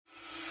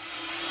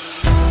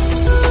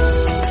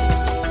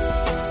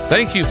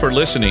Thank you for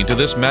listening to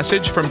this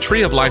message from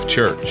Tree of Life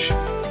Church.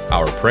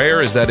 Our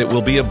prayer is that it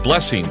will be a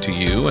blessing to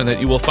you and that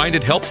you will find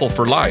it helpful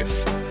for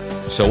life.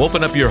 So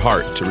open up your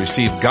heart to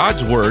receive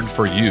God's word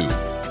for you.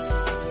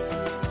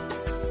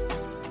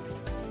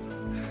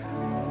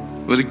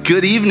 Well,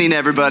 good evening,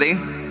 everybody.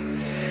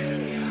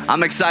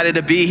 I'm excited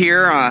to be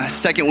here.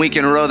 Second week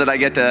in a row that I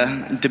get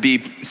to be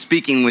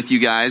speaking with you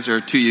guys,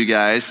 or to you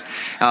guys.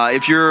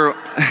 If you're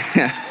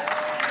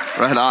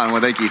right on,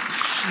 well, thank you.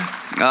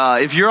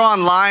 If you're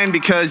online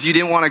because you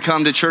didn't want to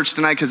come to church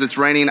tonight because it's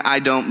raining, I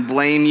don't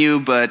blame you,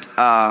 but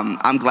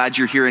I'm glad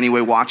you're here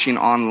anyway, watching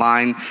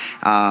online.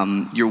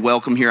 You're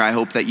welcome here. I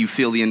hope that you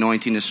feel the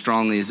anointing as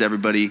strongly as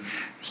everybody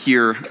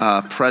here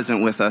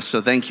present with us.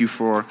 So thank you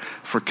for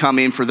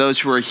coming. For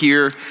those who are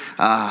here,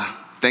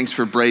 thanks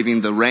for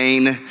braving the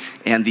rain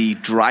and the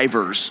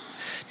drivers.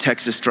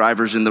 Texas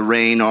drivers in the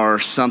rain are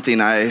something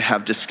I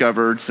have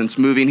discovered since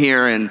moving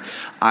here, and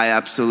I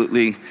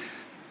absolutely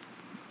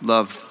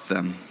love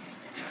them.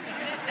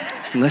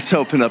 Let's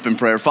open up in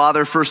prayer.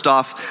 Father, first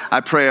off, I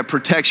pray a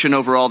protection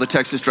over all the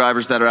Texas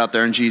drivers that are out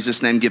there in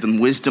Jesus' name. Give them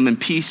wisdom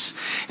and peace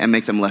and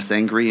make them less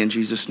angry in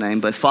Jesus' name.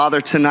 But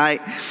Father,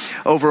 tonight,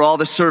 over all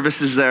the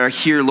services that are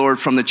here, Lord,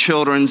 from the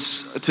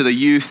children's to the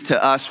youth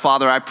to us,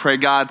 Father, I pray,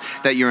 God,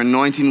 that your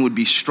anointing would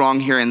be strong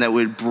here and that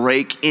would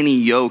break any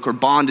yoke or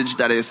bondage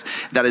that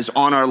is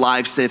on our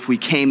lives. If we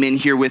came in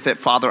here with it,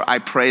 Father, I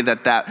pray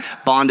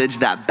that bondage,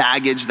 that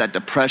baggage, that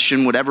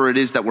depression, whatever it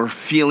is that we're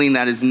feeling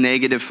that is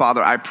negative,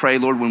 Father, I pray,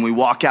 Lord, when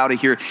we walk out of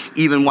here,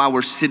 even while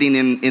we're sitting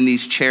in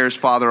these chairs,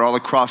 Father, all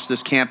across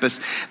this campus,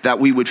 that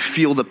we would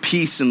feel the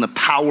peace and the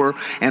power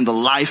and the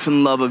life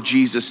and love of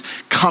Jesus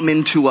come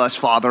into us,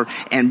 Father,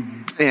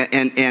 and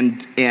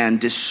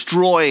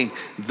destroy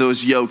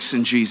those yokes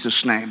in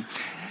Jesus' name.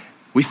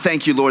 We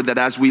thank you, Lord, that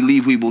as we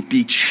leave, we will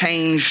be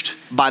changed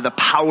by the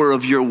power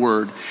of your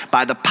word,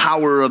 by the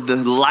power of the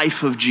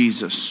life of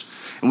Jesus.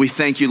 And we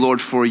thank you, Lord,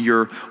 for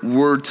your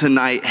word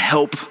tonight.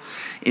 Help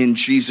in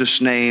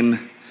Jesus'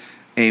 name.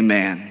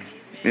 Amen.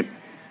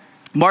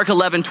 Mark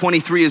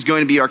 11:23 is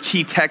going to be our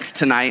key text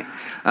tonight,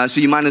 so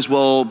you might as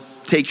well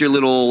take your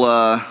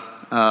little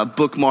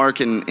bookmark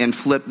and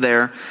flip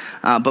there.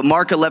 But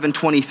Mark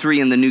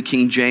 11:23 in the New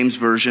King James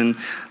Version,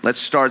 let's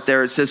start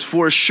there. It says,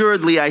 "For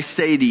assuredly I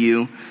say to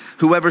you,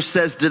 whoever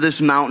says to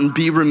this mountain,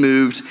 be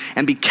removed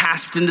and be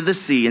cast into the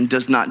sea, and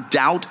does not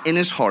doubt in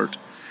his heart,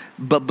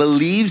 but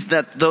believes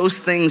that those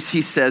things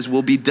he says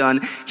will be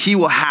done, he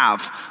will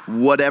have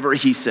whatever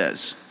he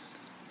says."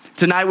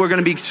 Tonight we're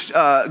going to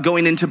be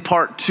going into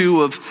part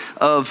 2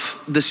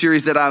 of the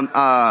series that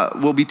I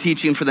will be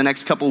teaching for the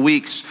next couple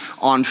weeks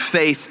on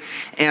faith.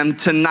 And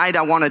tonight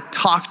I want to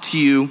talk to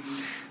you.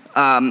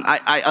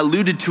 I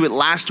alluded to it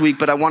last week,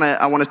 but I want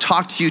to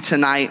talk to you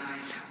tonight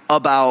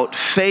about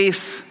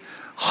faith,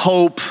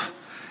 hope,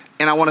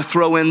 and I want to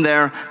throw in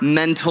there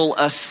mental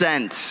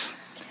assent,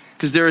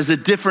 because there is a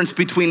difference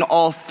between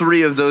all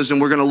three of those, and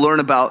we're going to learn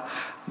about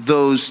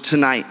those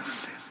tonight.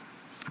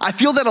 I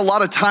feel that a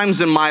lot of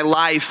times in my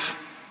life,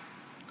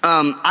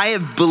 I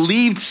have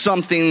believed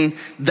something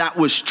that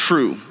was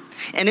true.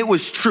 And it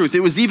was truth. It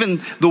was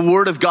even the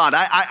word of God.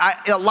 I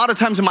a lot of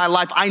times in my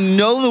life, I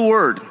know the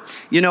word.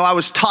 You know, I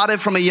was taught it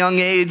from a young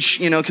age,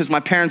 you know, because my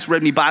parents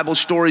read me Bible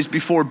stories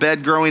before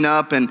bed growing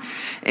up and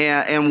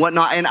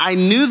whatnot. And I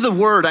knew the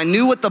word. I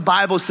knew what the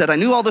Bible said. I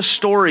knew all the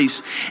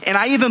stories. And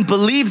I even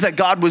believed that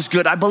God was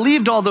good. I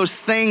believed all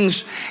those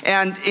things.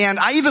 And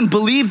I even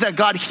believed that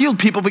God healed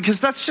people,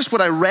 because that's just what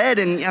I read.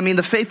 And I mean,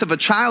 the faith of a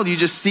child, you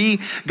just see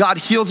God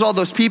heals all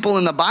those people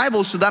in the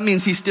Bible. So that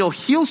means he still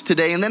heals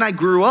today. And then I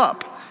grew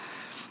up.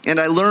 And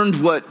I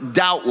learned what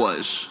doubt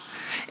was.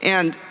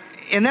 And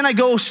then I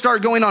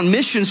start going on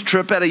missions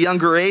trip at a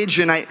younger age,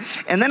 and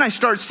then I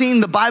start seeing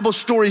the Bible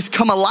stories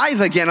come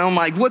alive again. I'm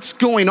like, what's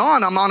going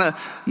on? I'm on a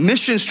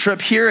missions trip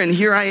here, and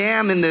here I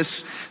am in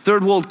this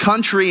third world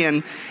country,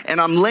 and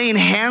I'm laying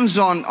hands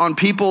on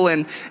people,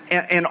 and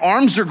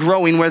arms are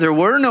growing where there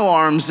were no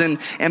arms, and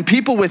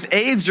people with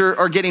AIDS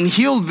are getting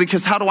healed.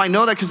 Because how do I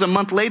know that? Because a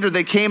month later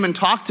they came and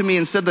talked to me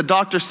and said, the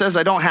doctor says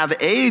I don't have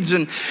AIDS.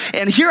 And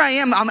here I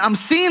am, I'm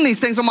seeing these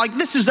things. I'm like,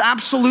 this is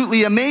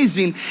absolutely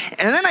amazing.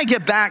 And then I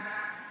get back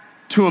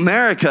to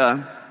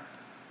America,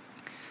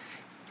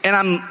 and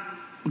I'm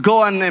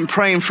going and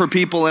praying for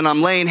people, and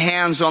I'm laying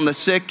hands on the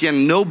sick,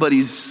 and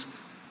nobody's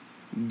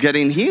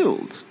getting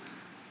healed.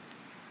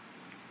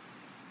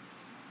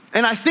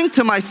 And I think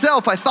to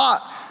myself, I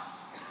thought,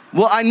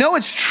 well, I know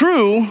it's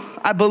true.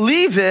 I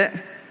believe it.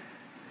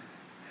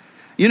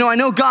 You know, I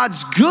know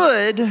God's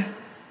good.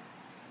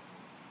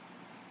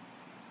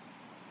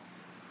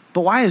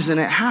 But why isn't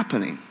it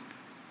happening?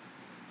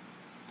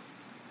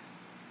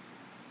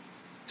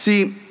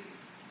 See,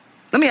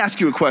 let me ask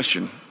you a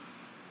question.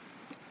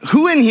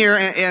 Who in here,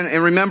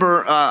 and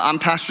remember, I'm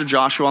Pastor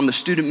Joshua. I'm the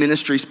student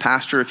ministries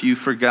pastor, if you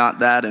forgot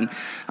that. And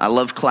I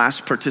love class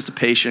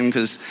participation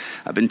because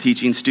I've been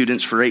teaching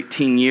students for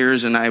 18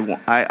 years, and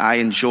I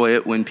enjoy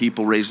it when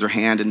people raise their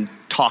hand and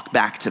talk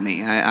back to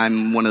me.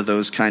 I'm one of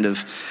those kind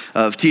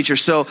of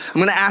teachers. So I'm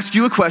going to ask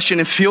you a question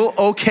and feel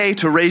okay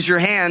to raise your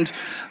hand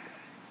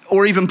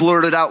or even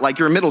blurt it out like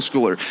you're a middle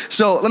schooler.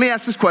 So let me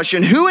ask this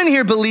question. Who in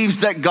here believes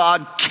that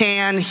God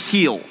can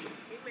heal?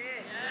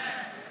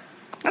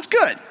 That's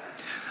good.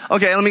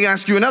 Okay, let me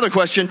ask you another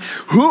question.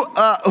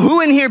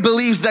 Who in here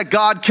believes that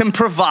God can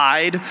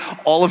provide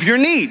all of your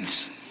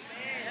needs?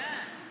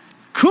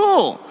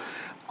 Cool.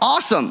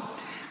 Awesome.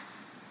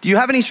 Do you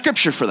have any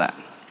scripture for that?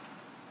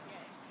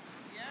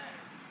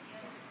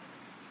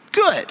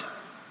 Good.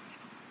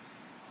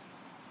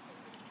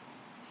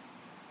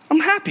 I'm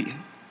happy.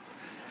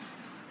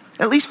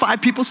 At least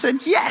 5 people said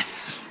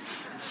yes.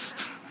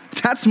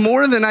 That's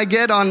more than I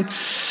get on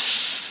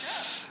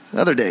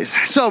other days.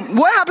 So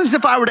what happens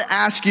if I were to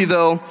ask you,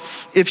 though,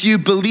 if you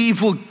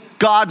believe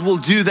God will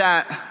do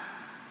that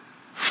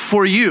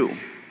for you?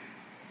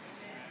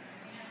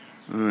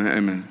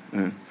 Amen.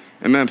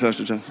 Amen,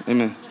 Pastor John.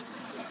 Amen.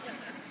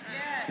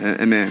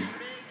 Amen.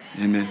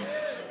 Amen.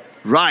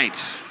 Right.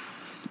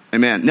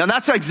 Amen. Now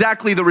that's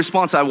exactly the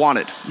response I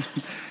wanted.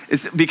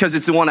 It's because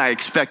it's the one I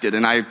expected,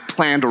 and I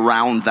planned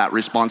around that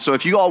response. So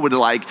if you all would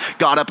have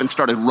got up and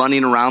started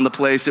running around the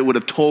place, it would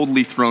have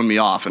totally thrown me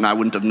off, and I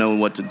wouldn't have known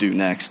what to do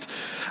next.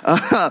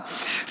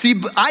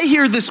 See, I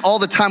hear this all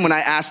the time when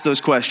I ask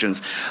those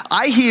questions.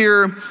 I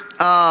hear,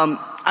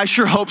 I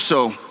sure hope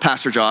so,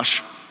 Pastor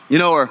Josh.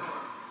 Or,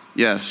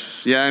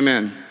 yes, yeah,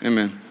 amen,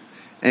 amen,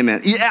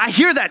 amen. Yeah, I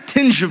hear that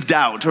tinge of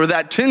doubt, or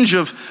that tinge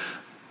of,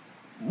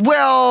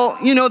 well,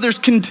 there's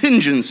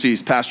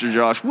contingencies, Pastor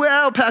Josh.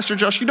 Well, Pastor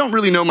Josh, you don't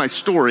really know my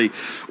story.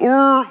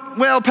 Or,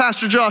 well,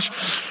 Pastor Josh,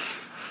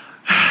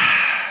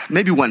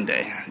 maybe one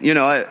day,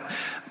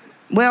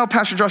 well,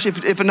 Pastor Josh,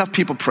 if enough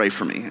people pray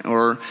for me.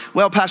 Or,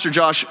 well, Pastor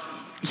Josh,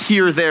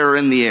 here, there,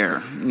 in the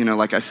air,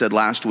 like I said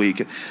last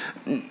week.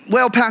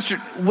 Well, Pastor,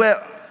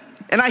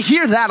 and I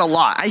hear that a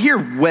lot. I hear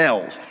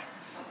well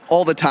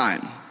all the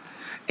time.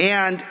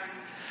 And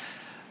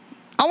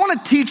I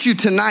want to teach you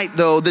tonight,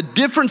 though, the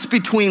difference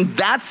between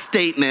that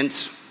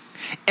statement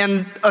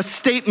and a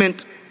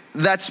statement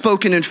that's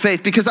spoken in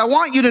faith, because I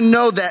want you to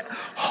know that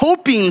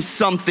hoping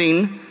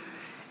something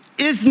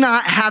is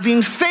not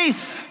having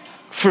faith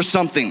for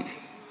something.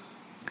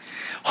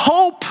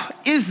 Hope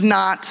is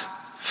not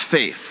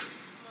faith.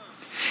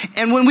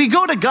 And when we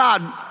go to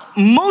God,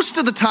 most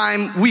of the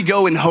time we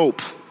go in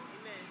hope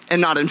and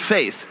not in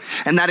faith.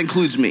 And that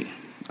includes me.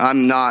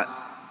 I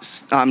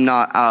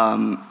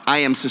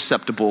am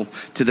susceptible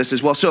to this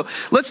as well. So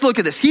let's look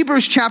at this.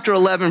 Hebrews chapter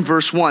 11,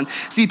 verse 1.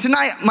 See,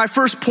 tonight, my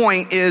first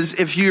point is,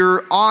 if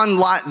you're on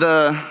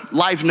the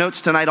live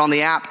notes tonight on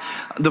the app,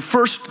 the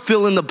first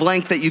fill in the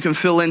blank that you can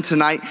fill in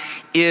tonight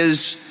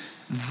is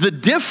the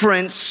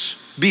difference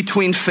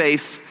between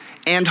faith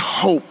and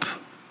hope.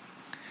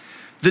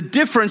 The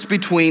difference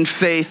between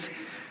faith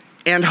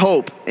and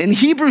hope. In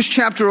Hebrews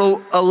chapter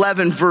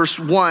 11, verse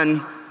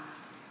 1,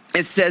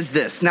 it says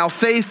this: now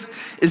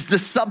faith is the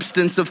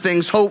substance of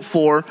things hoped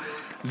for,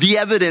 the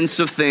evidence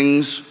of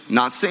things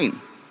not seen.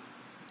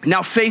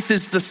 Now faith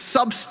is the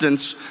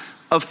substance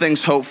of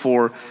things hoped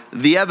for,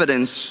 the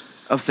evidence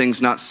of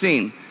things not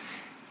seen.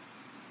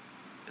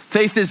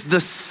 Faith is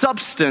the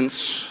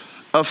substance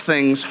of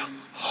things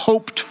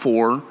hoped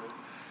for,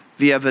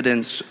 the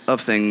evidence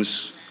of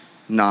things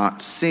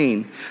not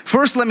seen.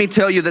 First, let me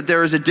tell you that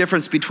there is a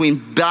difference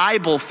between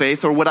Bible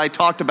faith, or what I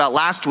talked about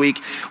last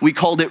week. We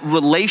called it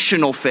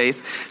relational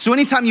faith. So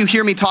anytime you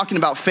hear me talking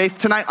about faith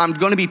tonight, I'm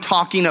going to be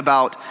talking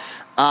about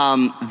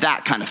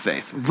that kind of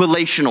faith,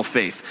 relational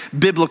faith,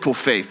 biblical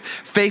faith,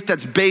 faith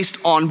that's based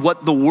on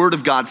what the Word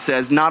of God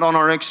says, not on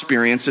our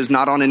experiences,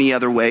 not on any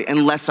other way,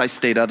 unless I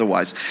state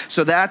otherwise.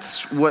 So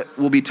that's what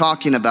we'll be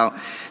talking about.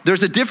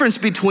 There's a difference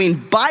between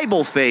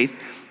Bible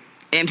faith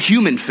and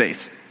human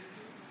faith.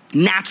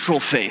 Natural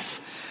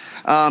faith.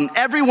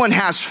 Everyone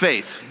has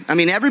faith. I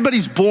mean,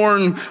 everybody's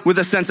born with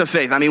a sense of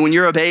faith. I mean, when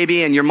you're a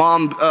baby and your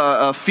mom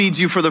feeds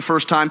you for the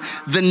first time,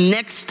 the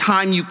next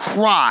time you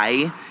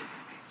cry,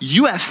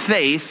 you have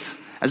faith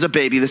as a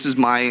baby. This is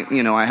my,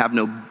 I have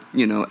no,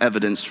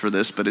 evidence for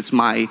this, but it's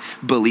my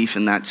belief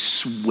in that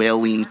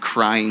swelling,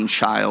 crying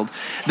child,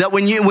 that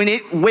when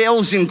it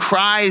wails and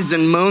cries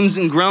and moans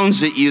and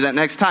groans at you that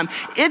next time,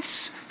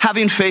 it's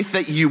having faith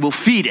that you will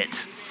feed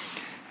it.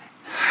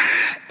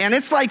 And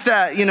it's like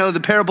that,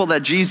 the parable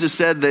that Jesus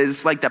said, that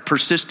it's like that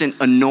persistent,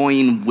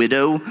 annoying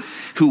widow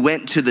who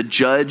went to the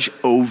judge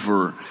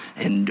over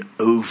and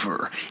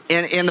over.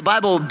 And the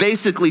Bible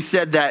basically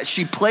said that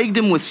she plagued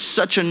him with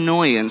such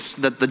annoyance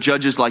that the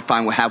judge is like,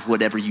 fine, we'll have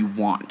whatever you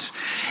want.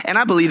 And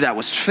I believe that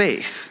was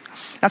faith.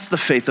 That's the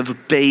faith of a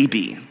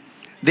baby.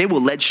 They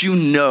will let you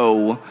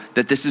know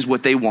that this is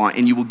what they want,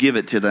 and you will give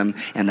it to them,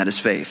 and that is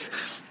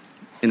faith,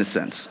 in a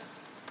sense.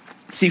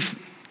 See,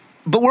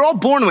 but we're all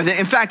born with it.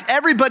 In fact,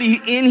 everybody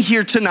in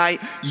here tonight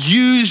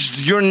used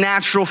your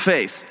natural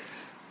faith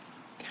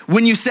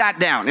when you sat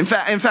down. In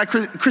fact,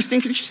 Christine,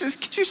 could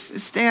you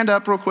stand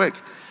up real quick?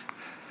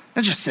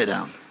 Now just sit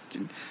down.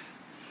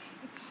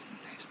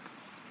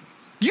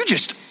 You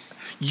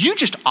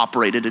just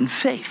operated in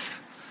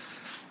faith.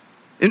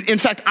 In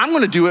fact, I'm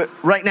going to do it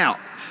right now.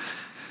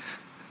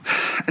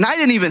 And I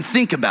didn't even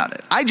think about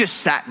it. I just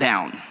sat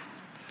down.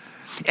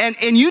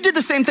 And you did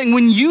the same thing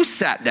when you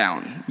sat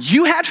down.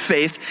 You had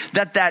faith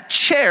that that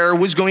chair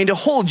was going to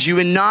hold you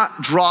and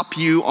not drop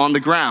you on the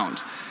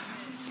ground.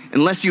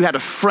 Unless you had a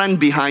friend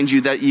behind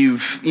you that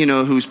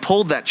who's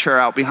pulled that chair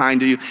out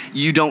behind you,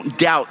 you don't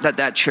doubt that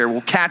that chair will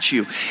catch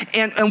you.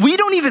 And we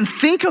don't even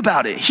think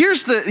about it.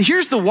 Here's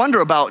the wonder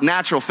about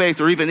natural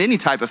faith, or even any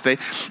type of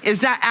faith,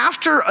 is that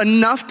after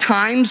enough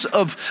times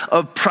of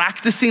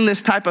practicing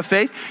this type of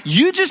faith,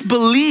 you just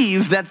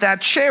believe that that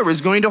chair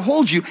is going to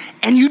hold you,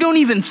 and you don't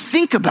even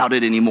think about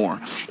it anymore.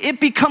 It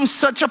becomes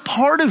such a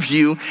part of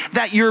you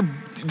that you're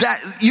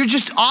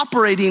just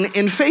operating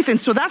in faith. And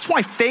so that's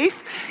why faith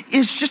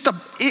is just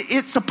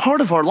it's a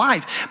part of our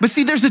life. But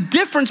see, there's a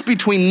difference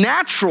between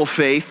natural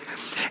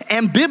faith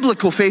and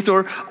biblical faith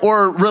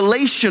or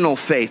relational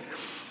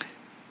faith.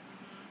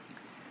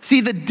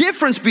 See, the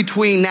difference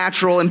between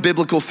natural and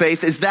biblical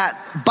faith is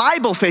that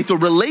Bible faith or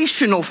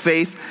relational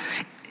faith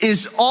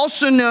is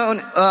also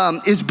known,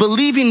 is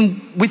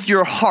believing with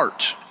your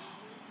heart.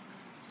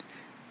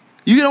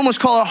 You can almost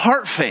call it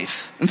heart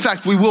faith. In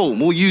fact,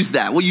 we'll use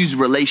that. We'll use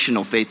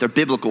relational faith or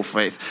biblical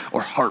faith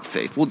or heart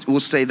faith. We'll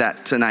say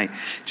that tonight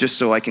just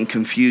so I can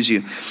confuse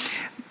you.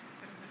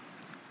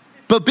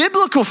 But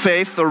biblical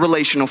faith or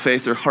relational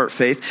faith or heart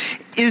faith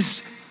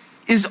is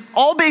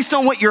all based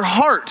on what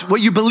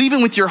you believe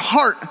in with your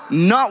heart,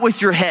 not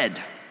with your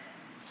head.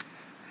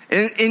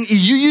 And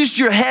you used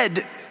your head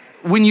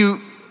when you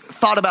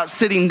thought about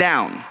sitting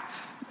down.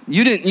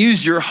 You didn't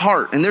use your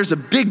heart. And there's a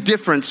big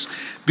difference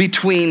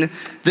between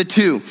the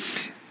two.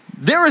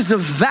 There is a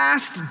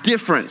vast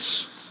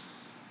difference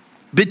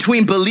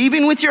between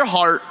believing with your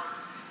heart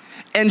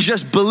and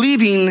just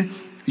believing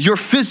your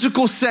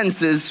physical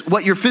senses,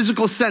 what your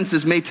physical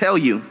senses may tell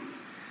you.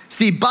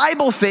 See,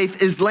 Bible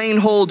faith is laying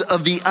hold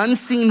of the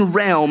unseen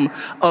realm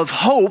of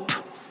hope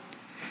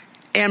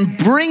and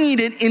bringing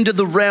it into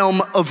the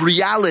realm of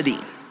reality.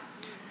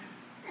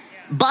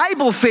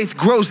 Bible faith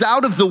grows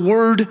out of the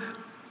Word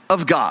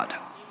of God.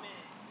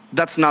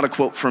 That's not a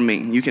quote from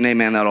me. You can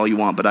amen that all you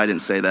want, but I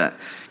didn't say that.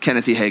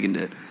 Kenneth E. Hagin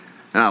did.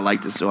 And I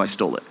liked it, so I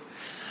stole it.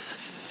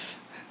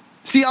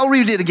 See, I'll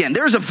read it again.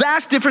 There's a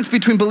vast difference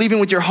between believing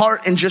with your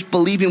heart and just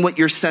believing what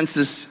your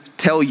senses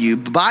tell you.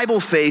 Bible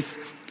faith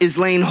is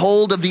laying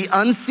hold of the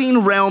unseen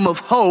realm of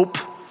hope.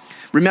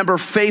 Remember,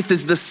 faith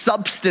is the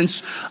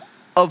substance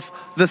of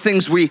the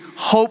things we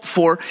hope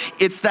for.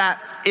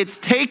 It's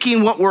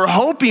taking what we're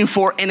hoping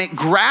for and it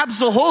grabs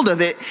a hold of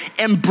it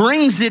and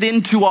brings it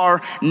into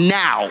our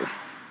now.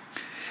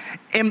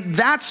 And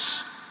that's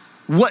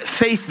what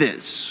faith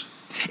is.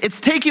 It's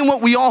taking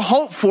what we all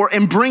hope for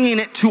and bringing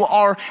it to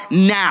our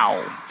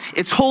now.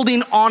 It's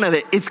holding on of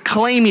it. It's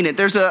claiming it.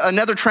 There's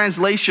another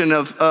translation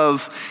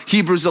of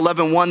Hebrews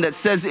 11:1 that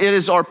says it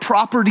is our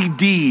property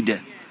deed.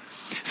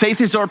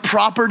 Faith is our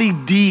property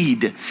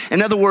deed.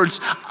 In other words,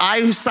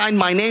 I signed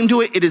my name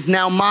to it. It is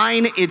now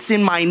mine. It's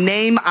in my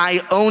name.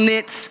 I own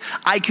it.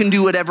 I can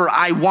do whatever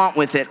I want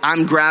with it.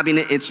 I'm grabbing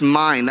it. It's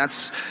mine.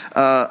 That's,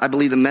 I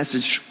believe the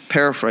Message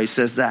paraphrase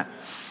says that.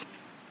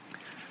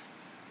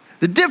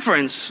 The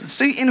difference,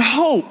 see, in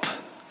hope,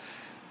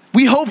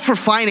 we hope for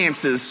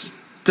finances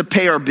to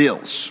pay our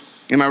bills.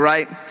 Am I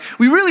right?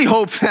 We really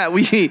hope that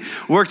we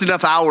worked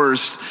enough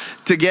hours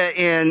to get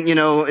in,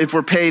 if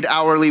we're paid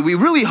hourly. We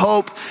really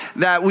hope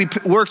that we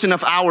worked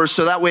enough hours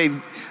so that way,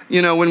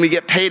 when we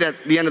get paid at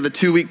the end of the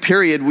 2-week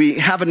period, we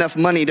have enough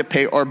money to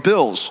pay our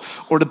bills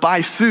or to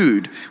buy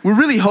food. We're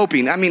really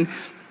hoping.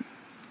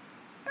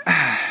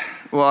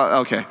 Well,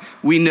 okay,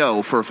 we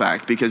know for a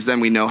fact because then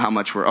we know how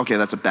much okay,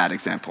 that's a bad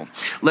example.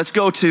 Let's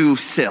go to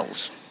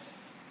sales.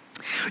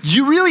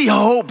 You really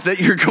hope that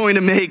you're going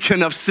to make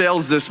enough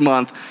sales this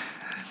month.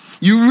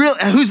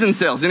 Who's in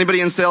sales? Anybody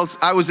in sales?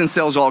 I was in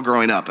sales all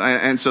growing up,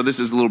 and so this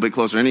is a little bit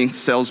closer. Any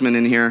salesmen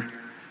in here?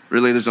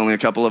 Really, there's only a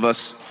couple of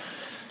us?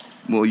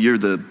 Well, you're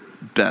the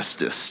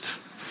bestest.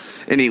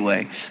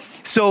 Anyway,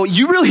 so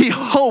you really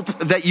hope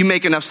that you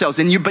make enough sales,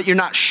 but you're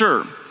not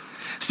sure.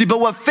 See,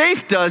 but what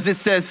faith does, it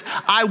says,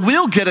 I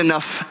will get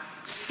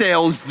enough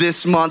sales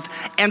this month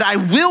and I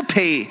will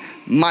pay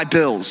my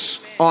bills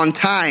on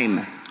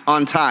time.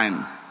 On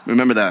time.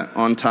 Remember that,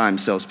 on time,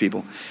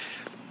 salespeople.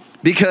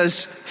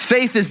 Because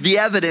faith is the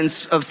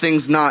evidence of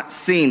things not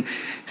seen.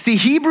 See,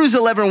 Hebrews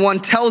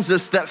 11:1 tells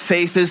us that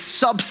faith is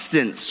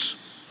substance.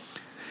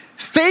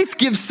 Faith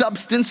gives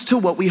substance to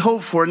what we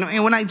hope for.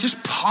 And when I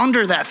just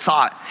ponder that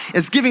thought,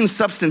 it's giving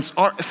substance.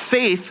 Our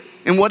faith,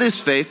 and what is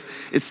faith?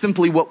 It's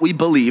simply what we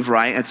believe,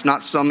 right? It's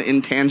not some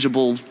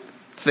intangible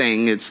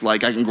thing. It's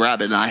like I can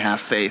grab it and I have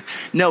faith.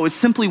 No, it's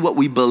simply what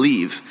we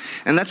believe.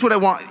 And that's what I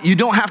want. You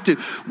don't have to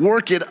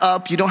work it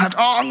up. You don't have to,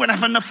 I'm going to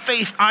have enough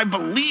faith. I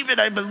believe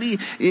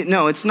it.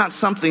 No, it's not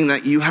something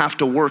that you have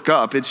to work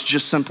up. It's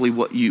just simply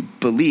what you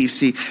believe.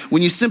 See,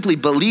 when you simply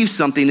believe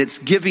something, it's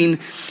giving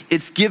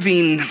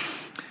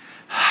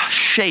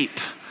shape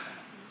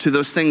to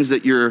those things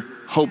that you're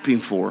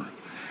hoping for,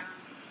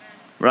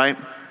 right?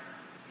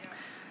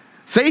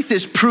 Faith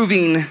is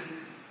proving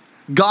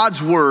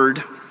God's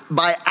word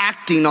by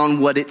acting on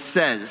what it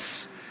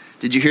says.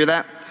 Did you hear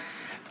that?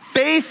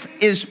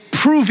 Faith is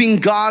proving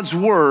God's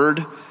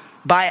word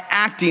by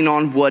acting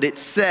on what it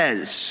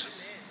says.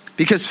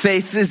 Because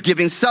faith is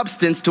giving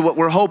substance to what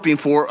we're hoping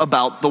for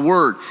about the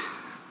word.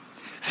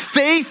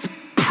 Faith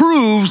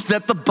proves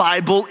that the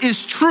Bible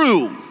is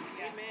true.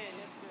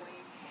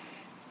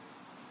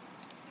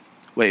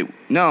 Wait,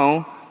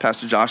 no,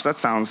 Pastor Josh, that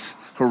sounds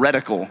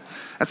heretical.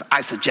 That's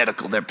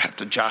eisegetical there,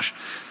 Pastor Josh.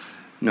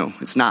 No,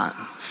 it's not.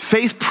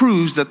 Faith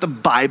proves that the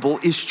Bible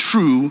is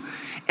true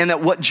and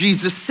that what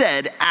Jesus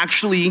said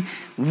actually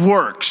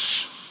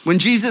works. When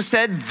Jesus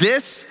said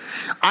this,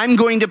 I'm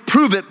going to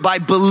prove it by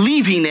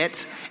believing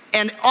it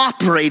and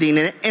operating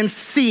in it and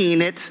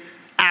seeing it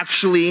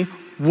actually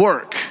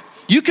work.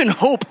 You can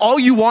hope all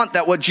you want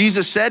that what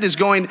Jesus said is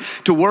going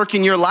to work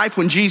in your life.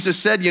 When Jesus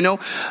said,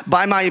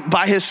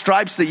 by his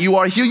stripes that you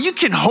are healed, you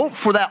can hope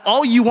for that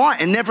all you want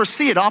and never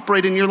see it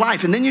operate in your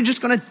life. And then you're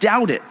just going to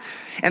doubt it.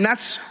 And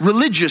that's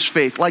religious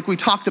faith, like we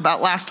talked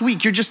about last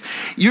week.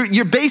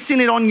 You're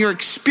basing it on your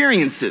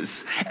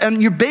experiences,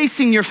 and you're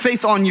basing your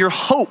faith on your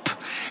hope,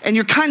 and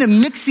you're kind of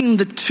mixing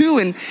the two.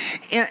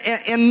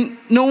 And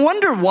no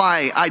wonder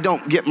why I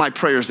don't get my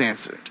prayers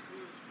answered,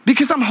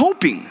 because I'm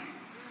hoping.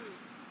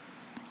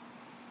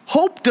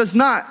 Hope does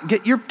not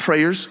get your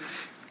prayers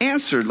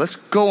answered. Let's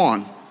go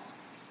on.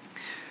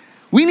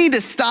 We need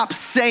to stop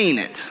saying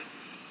it.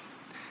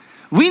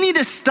 We need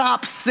to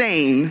stop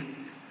saying,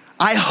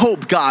 I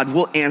hope God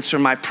will answer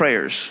my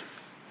prayers.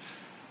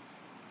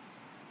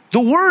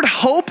 The word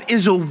hope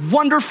is a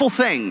wonderful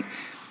thing.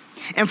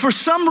 And for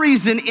some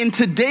reason in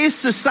today's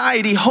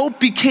society,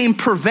 hope became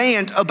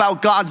purveyant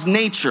about God's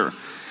nature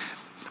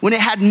when it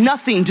had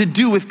nothing to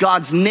do with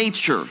God's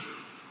nature.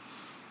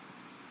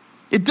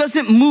 It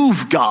doesn't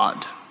move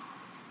God.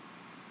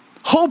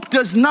 Hope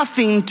does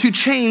nothing to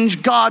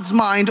change God's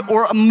mind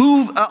or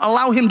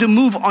allow him to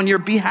move on your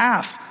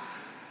behalf.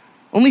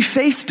 Only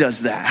faith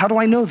does that. How do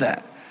I know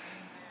that?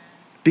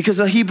 Because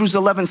Hebrews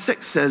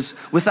 11:6 says,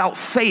 without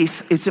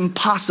faith, it's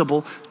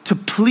impossible to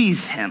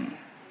please him.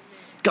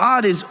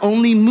 God is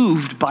only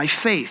moved by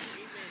faith.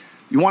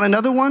 You want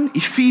another one?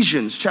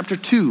 Ephesians chapter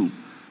 2,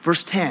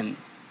 verse 8.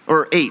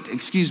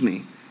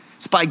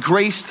 It's by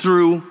grace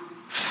through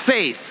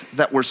faith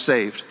that we're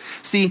saved.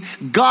 See,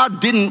 God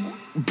didn't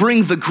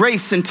bring the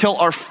grace until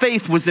our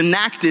faith was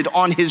enacted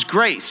on his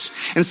grace.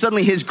 And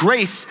suddenly his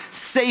grace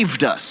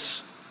saved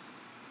us.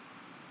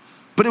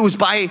 But it was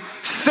by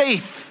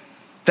faith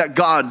that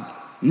God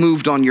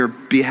moved on your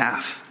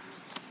behalf.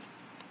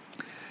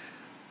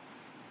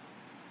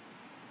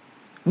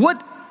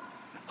 What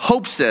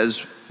hope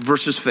says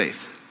versus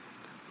faith.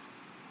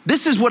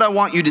 This is what I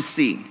want you to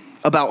see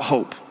about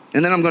hope.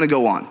 And then I'm going to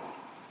go on.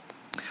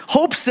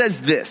 Hope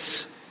says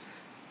this: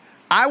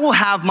 I will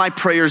have my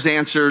prayers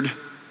answered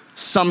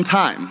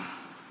sometime.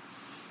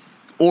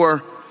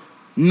 Or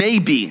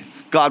maybe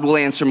God will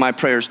answer my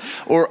prayers.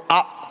 Or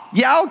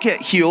I'll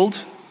get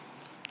healed.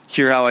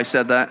 Hear how I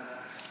said that?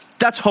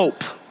 That's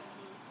hope.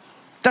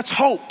 That's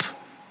hope.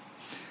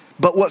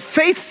 But what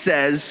faith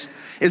says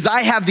is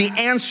I have the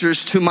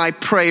answers to my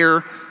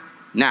prayer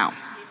now.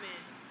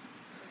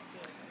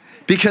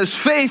 Because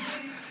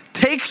faith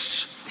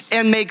takes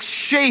and makes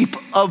shape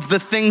of the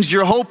things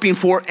you're hoping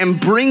for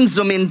and brings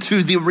them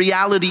into the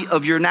reality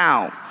of your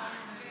now.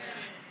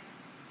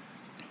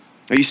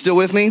 Are you still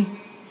with me?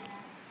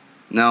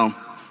 No.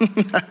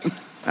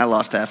 I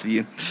lost half of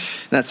you.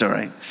 That's all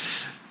right.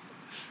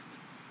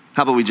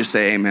 How about we just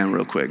say amen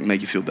real quick and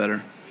make you feel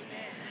better?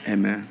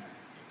 Amen.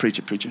 Preach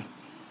it, preacher.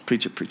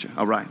 Preach it, preacher.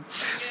 All right.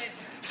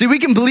 See, we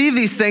can believe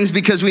these things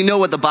because we know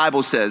what the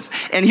Bible says.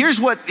 And here's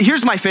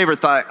my favorite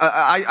thought.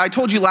 I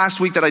told you last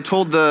week that I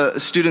told the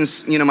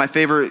students, my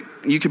favorite,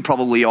 you could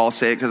probably all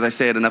say it because I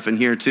say it enough in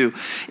here too,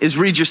 is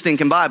read your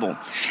stinking Bible.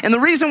 And the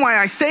reason why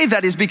I say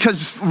that is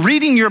because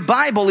reading your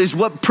Bible is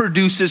what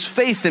produces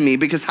faith in me.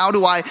 Because how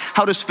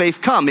does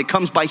faith come? It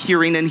comes by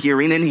hearing and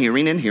hearing and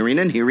hearing and hearing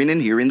and hearing and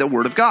hearing the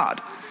word of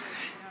God.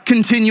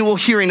 Continual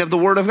hearing of the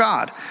word of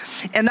God.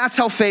 And that's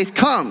how faith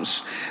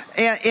comes.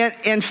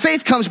 And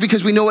faith comes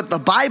because we know what the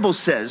Bible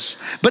says.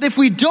 But if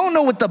we don't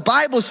know what the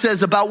Bible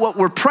says about what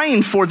we're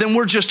praying for, then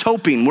we're just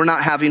hoping. We're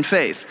not having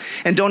faith.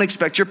 And don't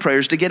expect your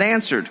prayers to get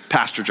answered.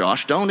 Pastor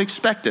Josh, don't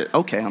expect it.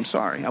 Okay, I'm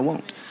sorry, I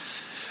won't.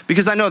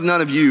 Because I know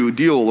none of you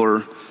deal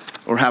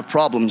or have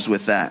problems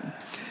with that.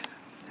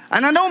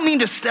 And I don't mean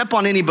to step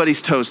on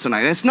anybody's toes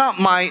tonight. It's not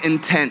my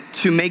intent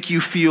to make you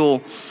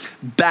feel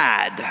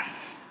bad.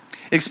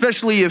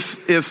 Especially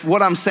if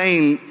what I'm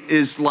saying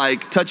is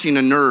like touching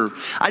a nerve.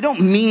 I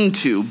don't mean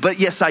to, but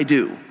yes, I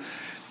do.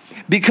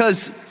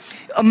 Because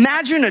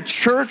imagine a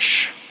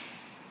church,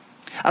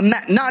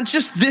 not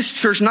just this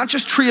church, not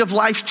just Tree of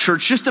Life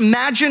Church. Just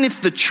imagine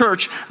if the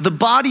church, the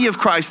body of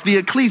Christ, the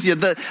ecclesia,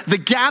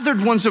 the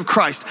gathered ones of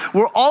Christ,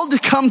 were all to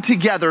come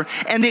together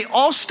and they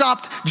all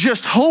stopped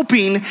just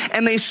hoping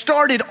and they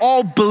started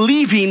all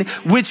believing,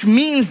 which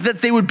means that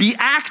they would be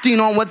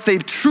acting on what they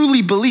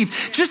truly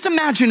believe. Just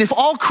imagine if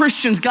all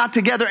Christians got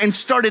together and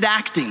started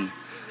acting.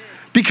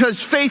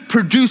 because faith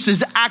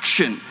produces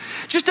action.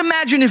 Just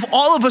imagine if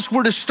all of us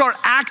were to start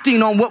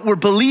acting on what we're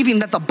believing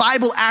that the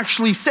Bible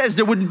actually says.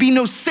 There would be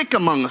no sick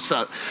among us.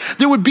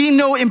 There would be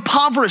no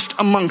impoverished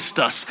amongst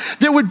us.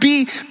 There would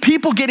be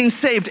people getting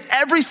saved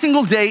every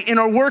single day in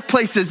our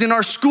workplaces, in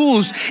our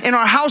schools, in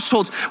our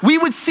households. We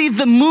would see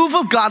the move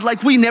of God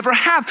like we never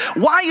have.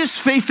 Why is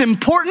faith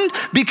important?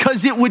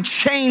 Because it would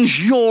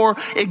change your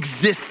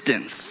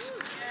existence.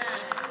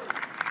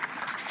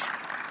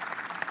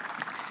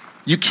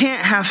 You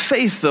can't have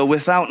faith, though,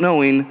 without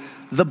knowing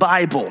the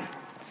Bible.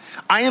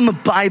 I am a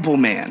Bible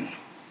man.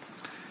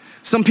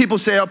 Some people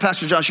say, oh,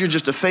 Pastor Josh, you're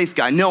just a faith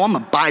guy. No, I'm a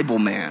Bible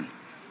man.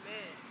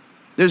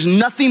 There's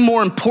nothing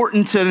more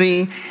important to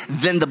me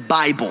than the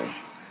Bible.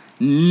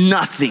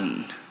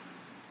 Nothing.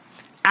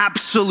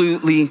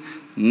 Absolutely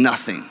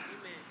nothing.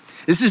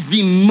 This is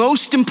the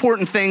most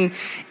important thing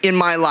in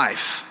my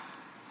life.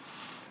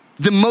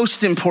 The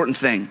most important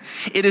thing.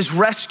 It has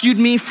rescued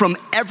me from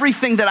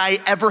everything that I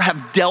ever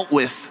have dealt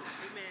with.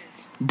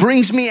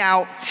 Brings me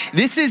out.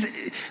 This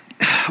is,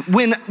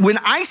 when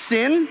I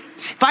sin,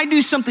 if I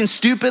do something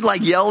stupid,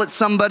 like yell at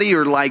somebody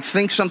or like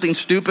think something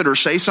stupid or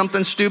say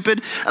something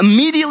stupid,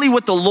 immediately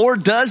what the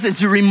Lord does is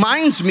he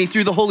reminds me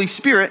through the Holy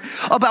Spirit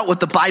about what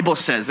the Bible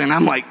says. And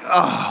I'm like,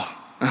 oh,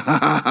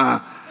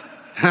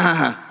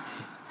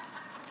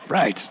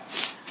 right.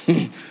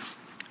 Let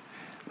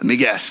me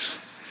guess.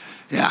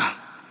 Yeah.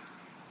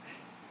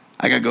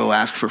 I gotta go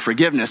ask for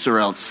forgiveness or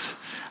else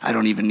I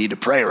don't even need to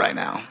pray right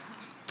now.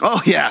 Oh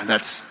yeah,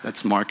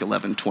 that's Mark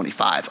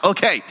 11:25.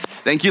 Okay,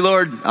 thank you,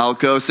 Lord. I'll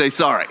go say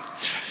sorry.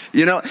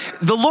 You know,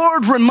 the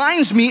Lord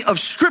reminds me of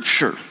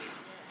Scripture.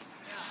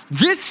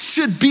 This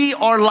should be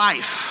our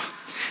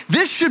life.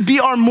 This should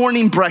be our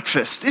morning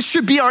breakfast. It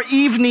should be our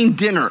evening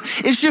dinner.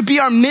 It should be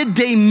our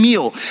midday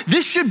meal.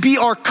 This should be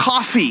our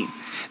coffee.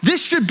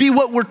 This should be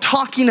what we're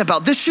talking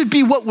about. This should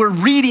be what we're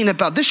reading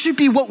about. This should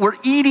be what we're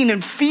eating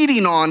and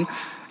feeding on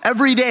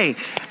every day,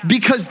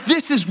 because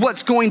this is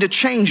what's going to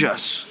change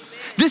us.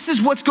 This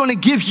is what's going to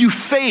give you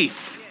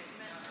faith.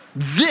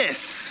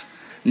 This,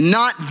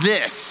 not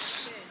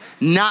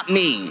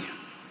me.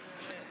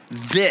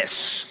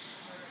 This.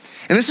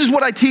 And this is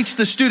what I teach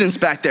the students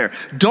back there.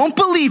 Don't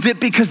believe it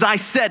because I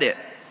said it.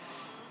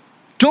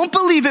 Don't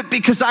believe it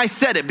because I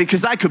said it,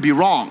 because I could be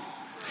wrong.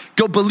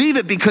 Go believe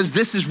it because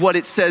this is what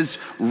it says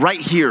right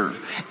here,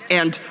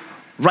 and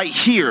right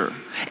here,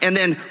 and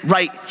then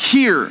right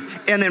here,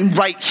 and then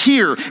right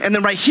here, and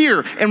then right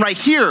here, and right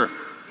here.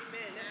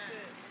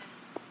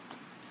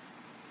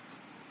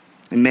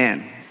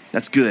 Amen.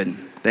 That's good.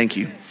 Thank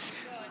you.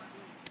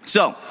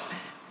 So,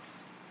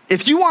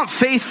 if you want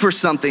faith for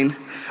something,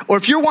 or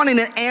if you're wanting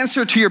an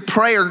answer to your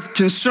prayer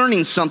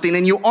concerning something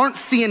and you aren't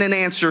seeing an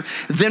answer,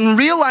 then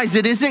realize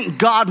it isn't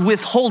God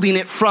withholding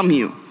it from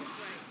you.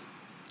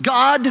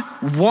 God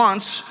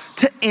wants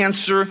to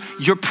answer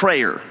your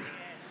prayer.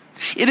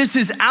 It is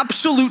his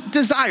absolute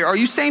desire. Are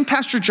you saying,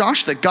 Pastor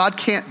Josh, that God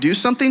can't do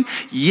something?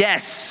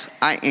 Yes,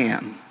 I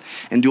am.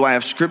 And do I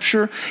have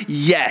scripture?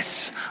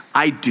 Yes,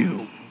 I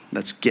do.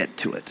 Let's get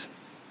to it.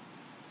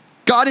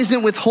 God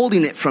isn't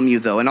withholding it from you,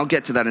 though, and I'll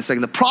get to that in a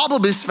second. The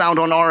problem is found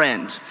on our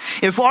end.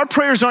 If our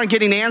prayers aren't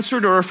getting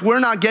answered, or if we're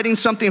not getting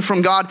something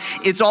from God,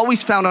 it's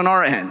always found on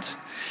our end.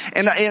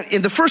 And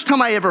the first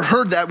time I ever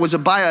heard that was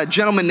by a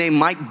gentleman named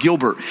Mike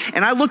Gilbert.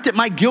 And I looked at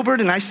Mike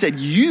Gilbert and I said,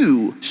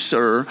 you,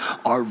 sir,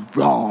 are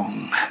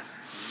wrong.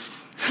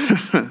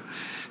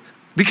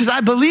 Because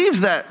I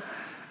believe that,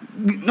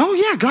 no,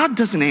 yeah, God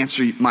doesn't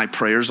answer my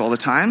prayers all the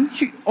time.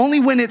 Only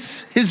when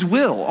it's his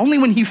will, only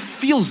when he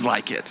feels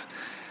like it.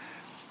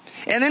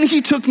 And then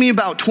he took me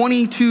about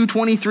 22,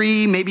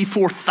 23, maybe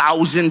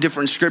 4,000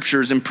 different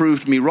scriptures and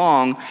proved me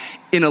wrong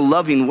in a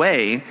loving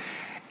way.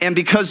 And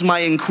because my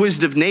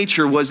inquisitive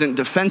nature wasn't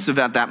defensive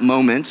at that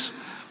moment,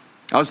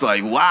 I was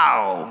like,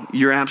 wow,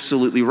 you're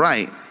absolutely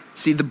right.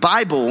 See, the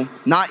Bible,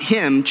 not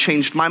him,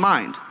 changed my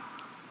mind.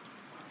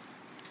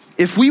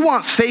 If we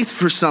want faith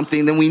for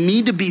something, then we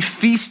need to be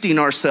feasting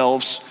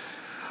ourselves.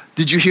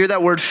 Did you hear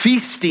that word?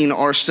 Feasting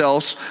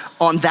ourselves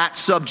on that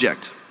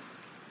subject.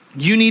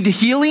 You need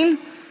healing?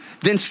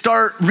 Then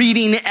start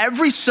reading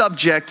every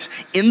subject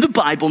in the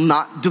Bible,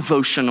 not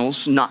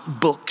devotionals, not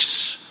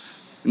books.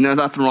 No,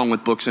 nothing wrong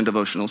with books and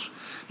devotionals.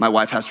 My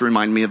wife has to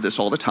remind me of this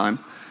all the time.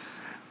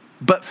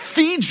 But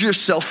feed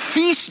yourself,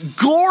 feast,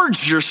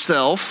 gorge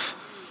yourself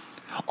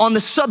on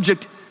the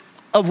subject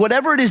of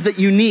whatever it is that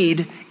you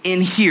need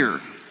in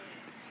here.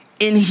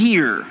 In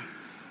here.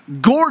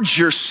 Gorge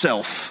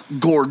yourself.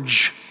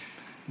 Gorge.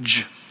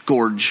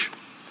 Gorge.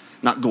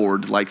 Not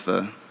gourd like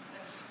the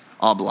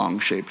oblong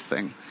shaped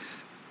thing.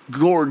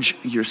 Gorge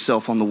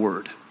yourself on the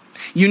word.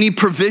 You need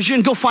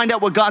provision? Go find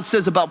out what God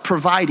says about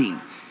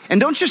providing. And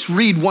don't just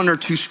read one or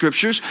two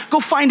scriptures. Go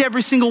find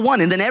every single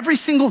one. And then every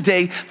single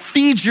day,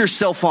 feed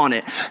yourself on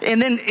it.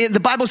 And then the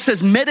Bible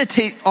says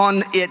meditate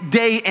on it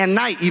day and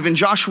night. Even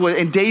Joshua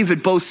and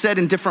David both said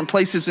in different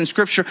places in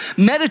scripture,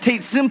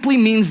 meditate simply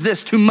means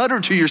this, to mutter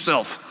to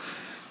yourself.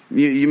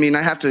 You mean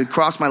I have to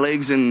cross my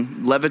legs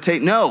and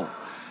levitate? No.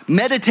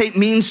 Meditate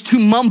means to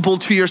mumble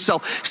to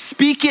yourself.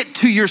 Speak it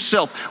to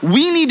yourself.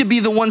 We need to be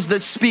the ones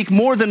that speak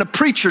more than a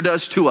preacher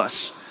does to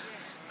us.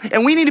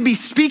 And we need to be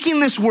speaking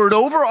this word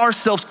over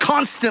ourselves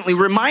constantly,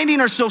 reminding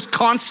ourselves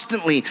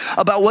constantly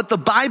about what the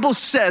Bible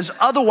says.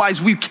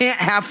 Otherwise, we can't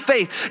have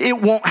faith.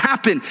 It won't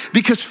happen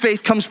because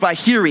faith comes by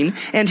hearing,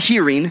 and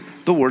hearing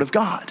the word of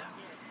God.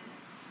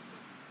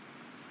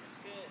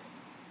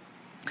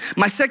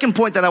 My second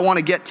point that I want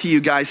to get to you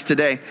guys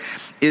today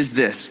is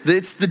this.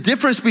 It's the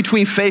difference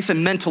between faith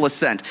and mental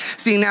assent.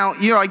 See, now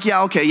you're like,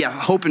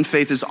 hope and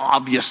faith is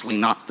obviously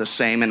not the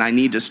same, and I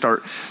need to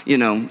start,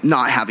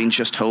 not having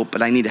just hope,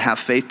 but I need to have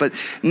faith. But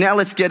now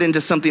let's get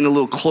into something a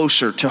little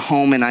closer to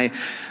home, and I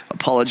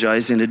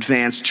apologize in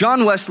advance.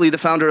 John Wesley, the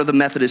founder of the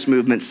Methodist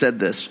movement, said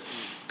this: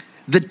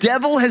 "The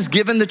devil has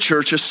given the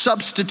church a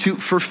substitute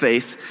for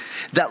faith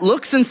that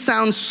looks and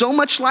sounds so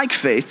much like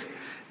faith,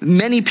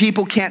 many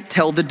people can't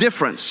tell the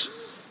difference.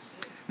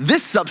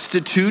 This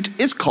substitute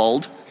is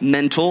called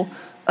mental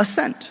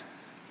assent."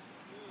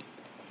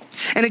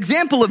 An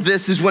example of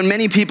this is when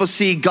many people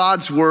see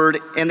God's word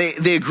and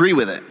they agree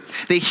with it.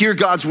 They hear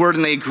God's word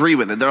and they agree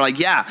with it. They're like,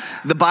 yeah,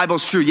 the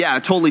Bible's true. Yeah,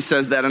 it totally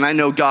says that. And I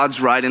know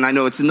God's right. And I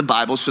know it's in the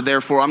Bible. So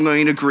therefore I'm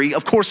going to agree.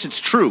 Of course it's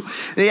true.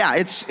 Yeah,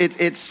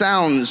 it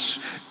sounds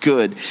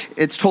good.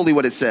 It's totally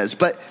what it says.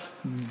 But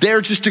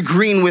they're just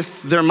agreeing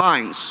with their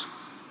minds.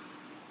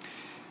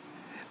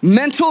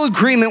 Mental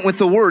agreement with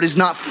the word is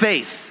not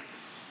faith.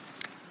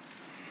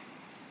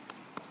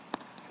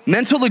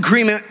 Mental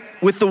agreement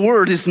with the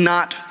word is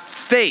not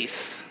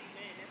faith.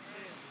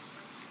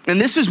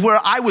 And this is where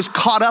I was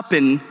caught up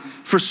in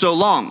for so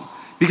long,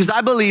 because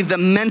I believe that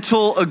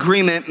mental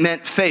agreement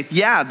meant faith.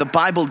 Yeah, the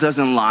Bible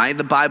doesn't lie.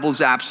 The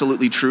Bible's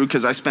absolutely true,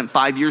 because I spent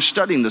 5 years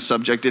studying the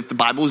subject, if the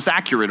Bible is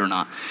accurate or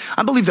not.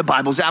 I believe the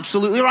Bible's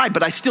absolutely right,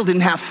 but I still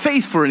didn't have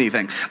faith for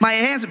anything.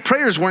 My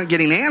prayers weren't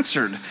getting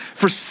answered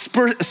for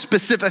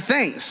specific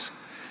things.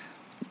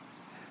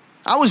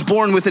 I was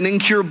born with an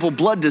incurable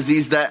blood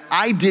disease that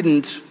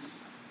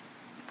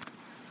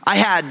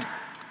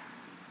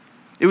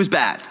it was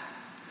bad.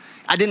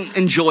 I didn't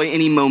enjoy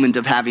any moment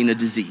of having a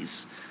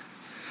disease.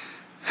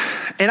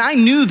 And I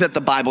knew that the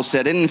Bible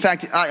said it. In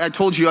fact, I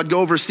told you I'd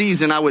go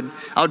overseas and I would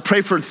pray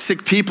for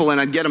sick people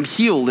and I'd get them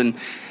healed. And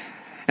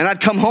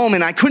I'd come home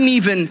and I couldn't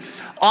even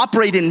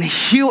operate in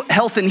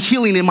health and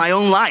healing in my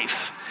own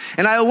life.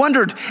 And I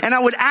wondered, and I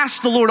would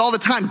ask the Lord all the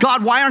time,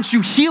 God, why aren't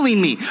you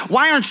healing me?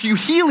 Why aren't you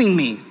healing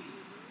me?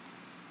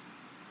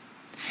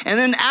 And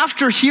then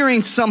after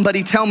hearing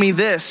somebody tell me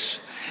this,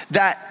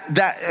 that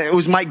it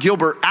was Mike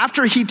Gilbert,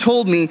 after he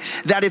told me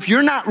that if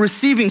you're not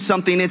receiving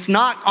something, it's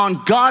not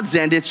on God's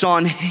end, it's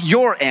on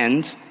your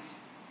end,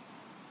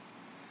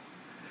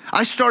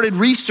 I started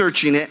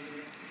researching it.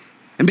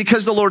 And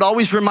because the Lord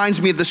always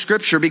reminds me of the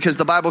scripture, because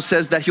the Bible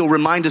says that he'll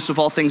remind us of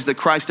all things that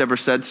Christ ever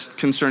said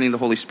concerning the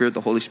Holy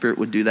Spirit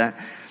would do that.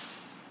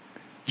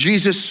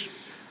 Jesus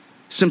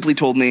simply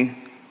told me,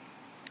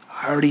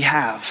 I already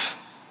have.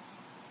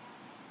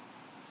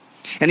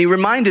 And he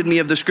reminded me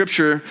of the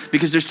scripture,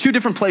 because there's two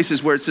different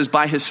places where it says,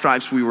 by his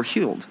stripes we were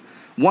healed.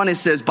 One, it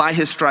says, by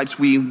his stripes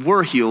we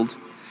were healed.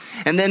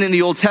 And then in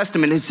the Old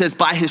Testament, it says,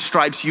 by his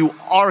stripes you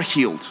are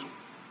healed.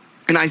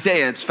 In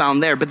Isaiah, it's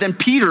found there. But then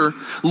Peter,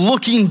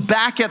 looking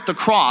back at the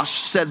cross,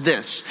 said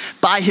this,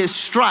 by his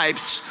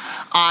stripes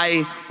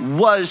I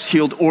was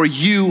healed, or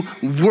you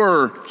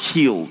were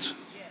healed.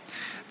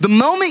 The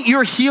moment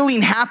your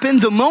healing happened,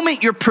 the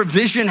moment your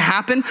provision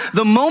happened,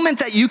 the moment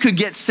that you could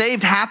get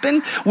saved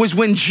happened was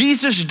when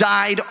Jesus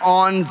died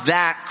on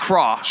that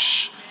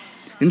cross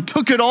and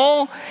took it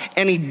all,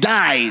 and he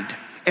died.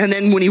 And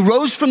then when he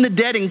rose from the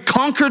dead and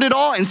conquered it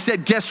all and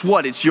said, guess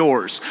what? It's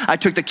yours. I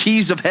took the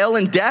keys of hell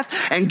and death,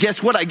 and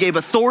guess what? I gave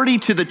authority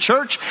to the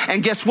church,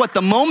 and guess what?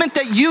 The moment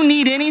that you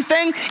need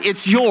anything,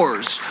 it's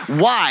yours.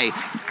 Why?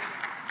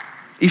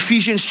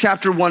 Ephesians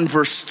chapter 1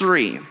 verse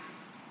 3.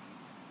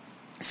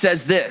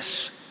 Says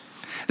this,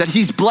 that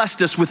he's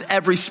blessed us with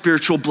every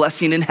spiritual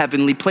blessing in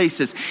heavenly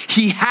places.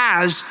 He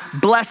has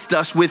blessed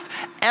us with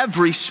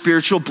every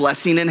spiritual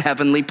blessing in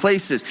heavenly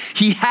places.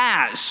 He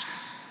has.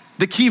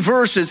 The key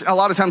verse is, a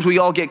lot of times we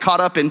all get caught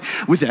up in,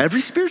 with every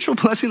spiritual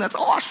blessing, that's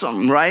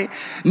awesome, right?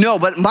 No,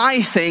 but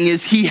my thing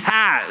is he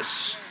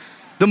has.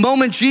 The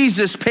moment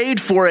Jesus paid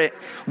for it,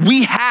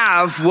 we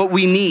have what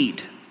we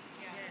need.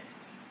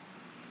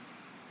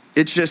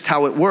 It's just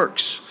how it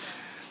works.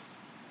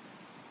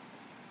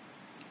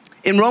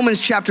 In Romans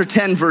chapter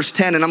 10, verse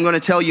 10, and I'm going to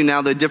tell you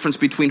now the difference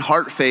between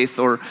heart faith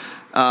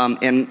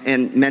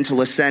and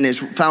mental assent is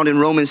found in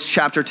Romans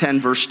chapter 10,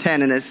 verse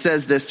 10. And it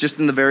says this, just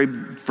in the very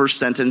first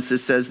sentence, it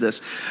says this,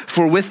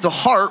 for with the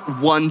heart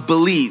one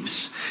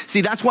believes. See,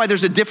 that's why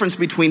there's a difference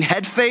between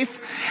head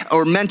faith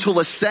or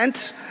mental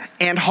assent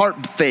and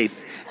heart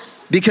faith.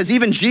 Because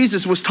even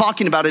Jesus was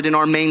talking about it in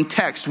our main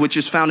text, which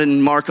is found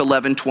in Mark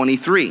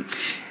 11:23.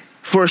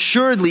 For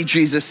assuredly,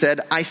 Jesus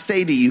said, I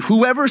say to you,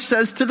 whoever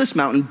says to this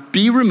mountain,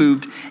 be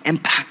removed and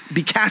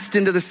be cast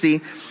into the sea,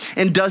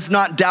 and does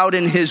not doubt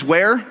in his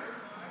where?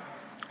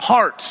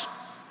 Heart.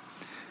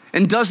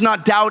 And does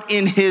not doubt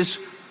in his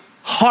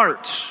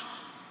heart.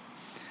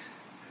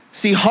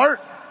 See, heart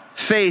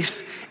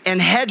faith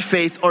and head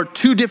faith are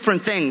two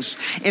different things.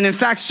 And in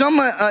fact,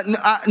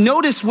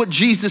 notice what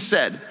Jesus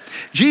said.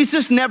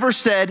 Jesus never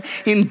said,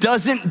 and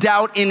doesn't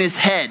doubt in his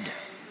head.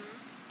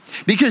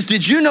 Because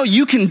did you know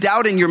you can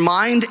doubt in your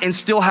mind and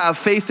still have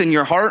faith in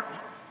your heart?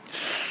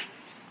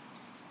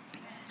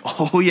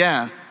 Oh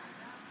yeah.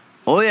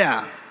 Oh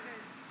yeah.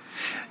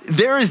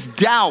 There is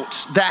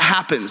doubt that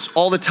happens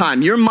all the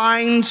time. Your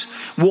mind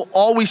will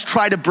always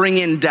try to bring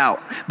in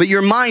doubt, but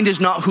your mind is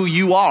not who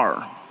you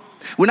are.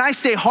 When I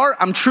say heart,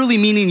 I'm truly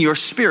meaning your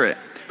spirit,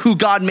 who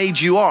God made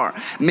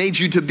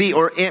you to be,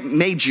 or it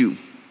made you.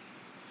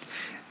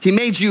 He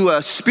made you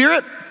a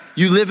spirit,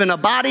 you live in a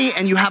body,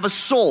 and you have a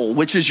soul,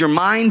 which is your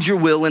mind, your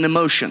will, and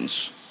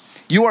emotions.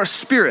 You are a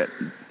spirit.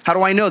 How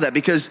do I know that?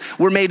 Because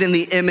we're made in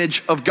the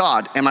image of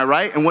God. Am I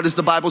right? And what does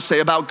the Bible say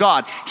about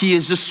God? He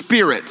is a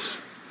spirit.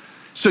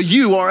 So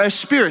you are a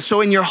spirit.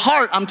 So in your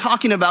heart, I'm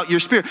talking about your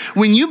spirit.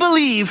 When you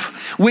believe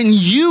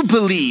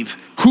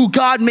who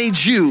God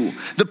made you,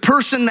 the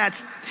person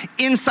that's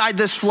inside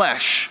this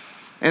flesh,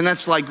 and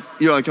that's like,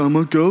 you're like, I'm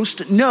a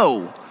ghost?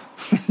 No,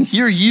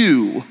 you're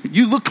you.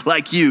 You look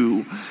like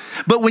you.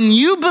 But when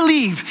you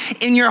believe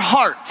in your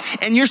heart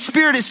and your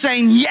spirit is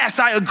saying, yes,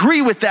 I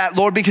agree with that,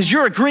 Lord, because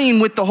you're agreeing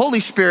with the Holy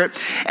Spirit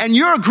and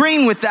you're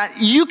agreeing with that,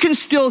 you can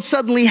still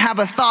suddenly have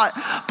a thought,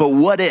 but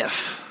what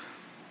if?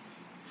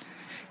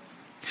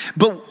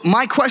 But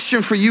my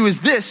question for you is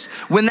this: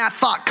 when that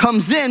thought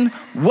comes in,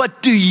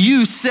 what do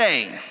you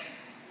say?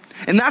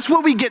 And that's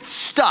where we get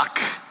stuck.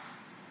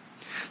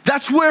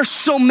 That's where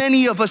so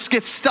many of us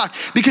get stuck,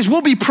 because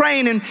we'll be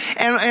praying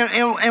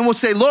and we'll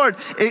say, Lord,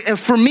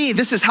 for me,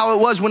 this is how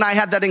it was when I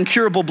had that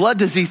incurable blood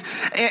disease.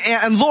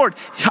 And Lord,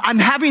 I'm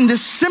having the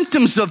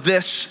symptoms of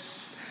this.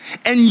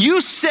 And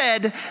you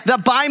said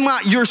that by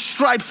your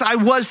stripes I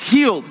was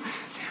healed.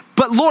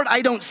 But Lord,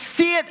 I don't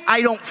see it.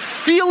 I don't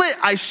feel it.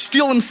 I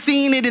still am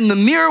seeing it in the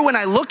mirror when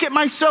I look at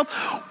myself.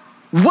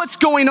 What's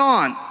going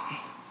on?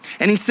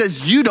 And he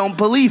says, you don't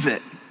believe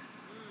it.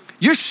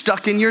 You're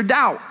stuck in your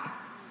doubt.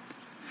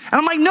 And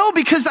I'm like, no,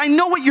 because I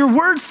know what your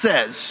word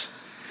says.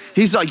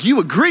 He's like, you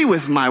agree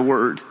with my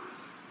word,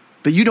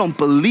 but you don't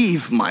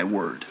believe my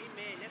word.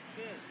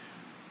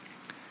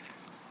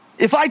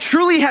 If I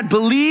truly had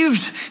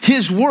believed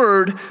his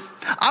word,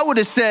 I would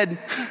have said,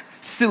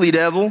 silly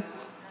devil,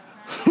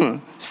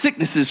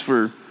 sickness is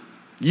for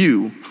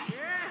you,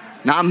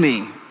 not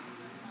me.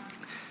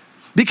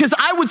 Because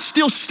I would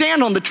still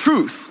stand on the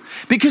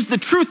truth, because the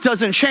truth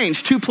doesn't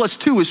change. 2 +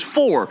 2 is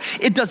 4.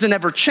 It doesn't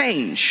ever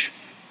change.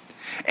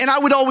 And I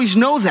would always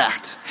know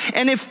that.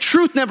 And if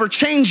truth never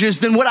changes,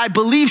 then what I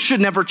believe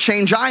should never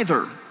change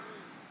either.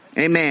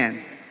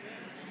 Amen.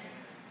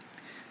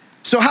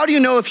 So how do you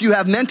know if you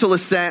have mental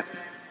assent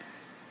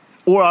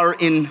or are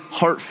in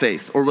heart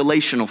faith or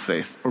relational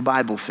faith or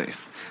Bible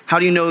faith? How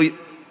do you know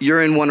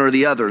you're in one or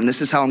the other? And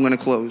this is how I'm going to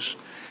close.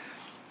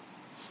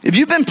 If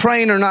you've been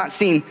praying or not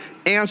seeing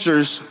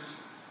answers,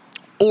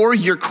 or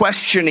you're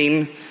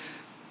questioning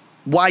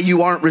why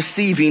you aren't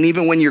receiving,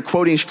 even when you're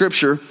quoting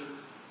scripture,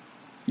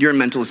 you're in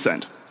mental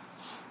assent.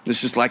 It's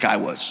just like I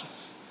was.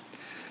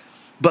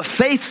 But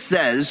faith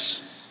says,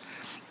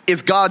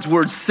 if God's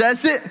word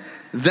says it,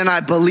 then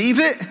I believe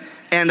it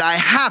and I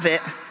have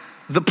it.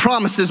 The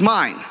promise is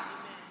mine.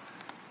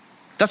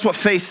 That's what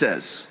faith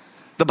says.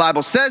 The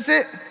Bible says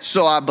it,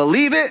 so I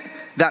believe it.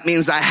 That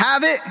means I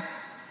have it,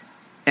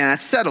 and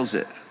that settles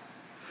it.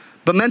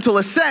 But mental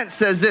assent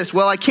says this: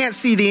 well, I can't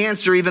see the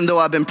answer even though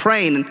I've been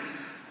praying and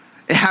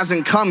it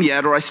hasn't come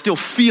yet, or I still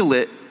feel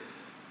it.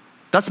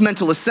 That's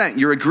mental assent.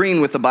 You're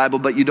agreeing with the Bible,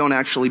 but you don't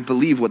actually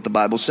believe what the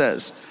Bible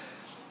says.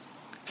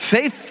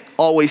 Faith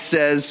always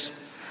says,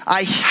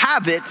 I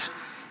have it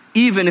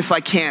even if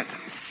I can't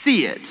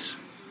see it.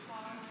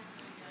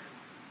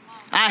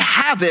 I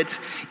have it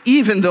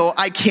even though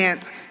I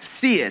can't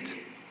see it.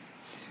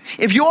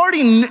 If you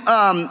already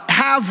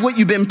have what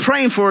you've been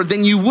praying for,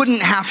 then you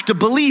wouldn't have to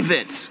believe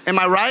it. Am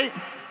I right?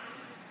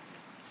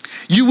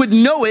 You would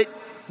know it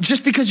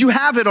just because you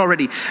have it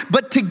already.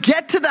 But to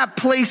get to that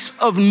place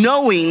of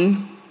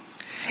knowing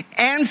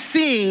and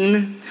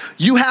seeing,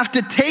 you have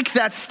to take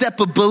that step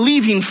of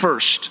believing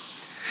first.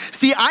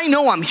 See, I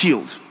know I'm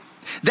healed.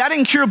 That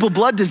incurable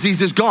blood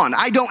disease is gone.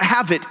 I don't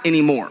have it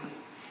anymore.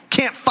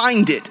 Can't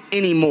find it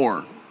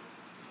anymore.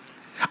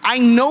 I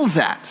know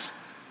that.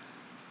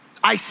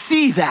 I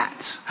see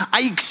that.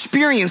 I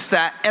experience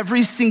that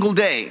every single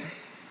day.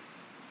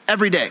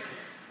 Every day.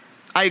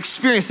 I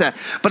experience that.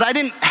 But I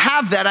didn't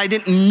have that. I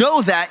didn't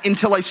know that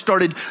until I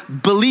started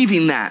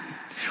believing that.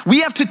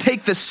 We have to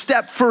take the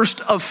step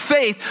first of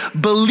faith,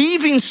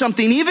 believing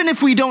something even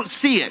if we don't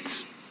see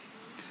it.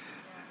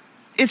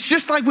 It's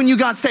just like when you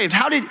got saved.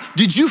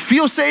 Did you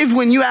feel saved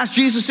when you asked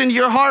Jesus into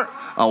your heart?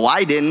 Oh,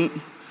 I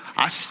didn't.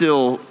 I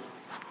still,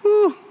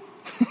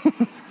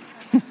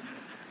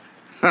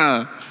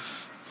 I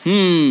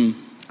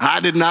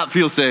did not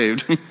feel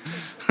saved. It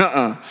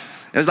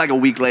was like a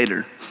week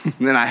later.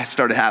 Then I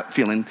started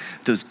feeling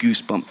those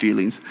goosebump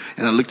feelings.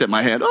 And I looked at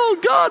my head. Oh,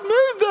 God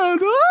made that.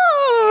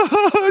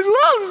 Oh,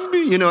 he loves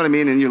me. You know what I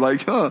mean? And you're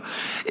like, oh.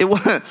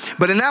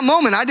 But in that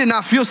moment, I did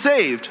not feel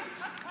saved.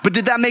 But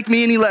did that make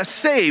me any less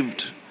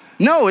saved?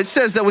 No, it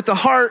says that with the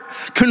heart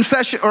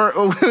confession,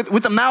 or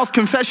with the mouth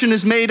confession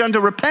is made unto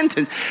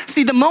repentance.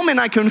 See, the moment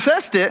I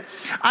confessed it,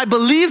 I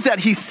believed that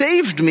he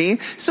saved me,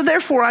 so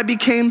therefore I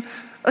became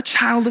a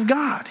child of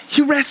God.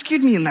 He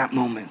rescued me in that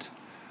moment.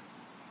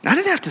 I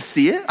didn't have to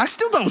see it. I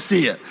still don't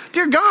see it.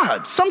 Dear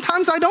God,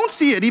 sometimes I don't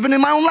see it, even in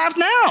my own life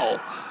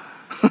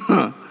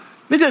now.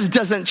 It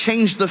doesn't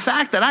change the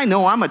fact that I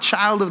know I'm a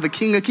child of the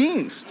King of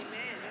Kings.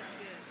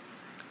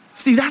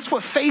 See, that's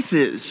what faith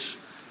is.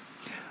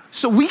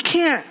 So we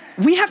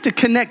have to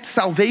connect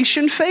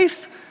salvation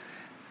faith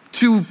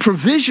to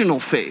provisional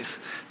faith,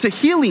 to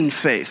healing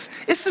faith.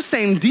 It's the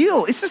same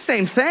deal. It's the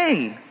same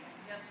thing.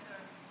 Yes, sir.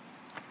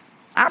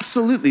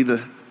 Absolutely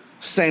the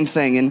same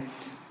thing. And I'm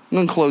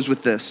going to close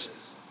with this.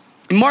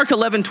 In Mark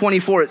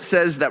 11:24, it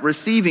says that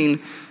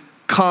receiving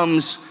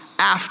comes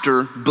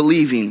after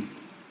believing,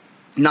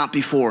 not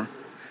before.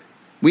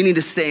 We need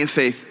to stay in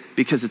faith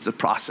because it's a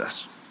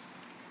process.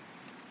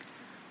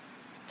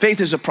 Faith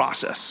is a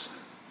process.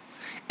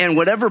 And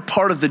whatever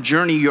part of the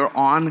journey you're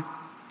on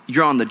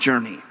the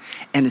journey.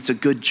 And it's a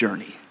good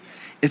journey.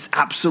 It's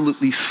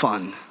absolutely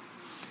fun.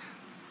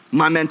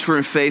 My mentor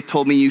in faith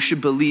told me you should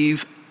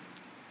believe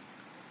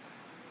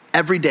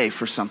every day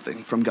for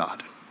something from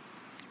God.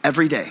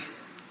 Every day.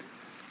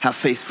 Have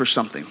faith for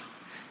something.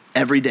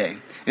 Every day.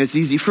 And it's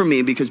easy for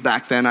me because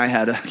back then I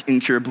had an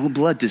incurable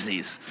blood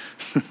disease.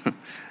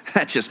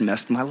 That just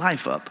messed my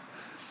life up.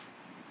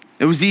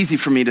 It was easy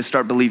for me to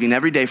start believing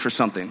every day for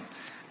something,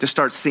 to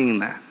start seeing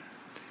that.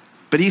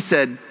 But he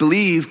said,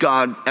 believe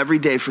God every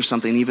day for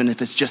something, even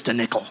if it's just a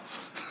nickel.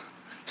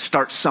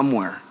 Start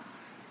somewhere.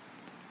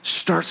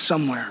 Start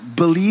somewhere.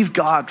 Believe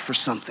God for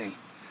something.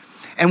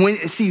 And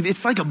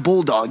it's like a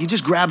bulldog. He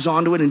just grabs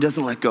onto it and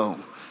doesn't let go.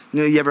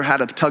 You know, you ever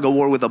had a tug of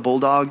war with a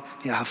bulldog?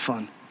 Yeah, have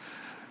fun.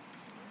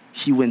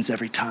 He wins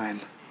every time.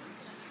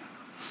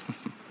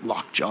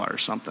 Lockjaw or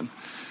something.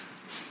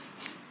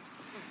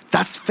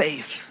 That's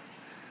faith.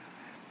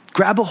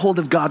 Grab a hold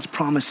of God's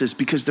promises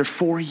because they're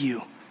for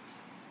you.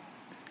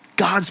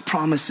 God's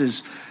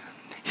promises,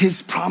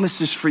 his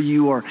promises for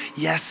you are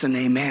yes and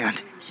amen.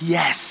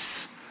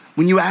 Yes.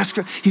 When you ask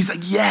her, he's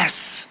like,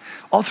 yes.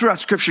 All throughout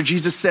scripture,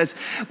 Jesus says,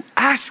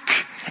 ask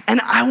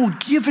and I will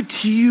give it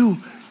to you.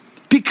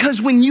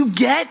 Because when you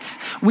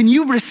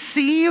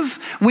receive,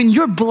 when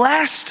you're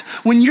blessed,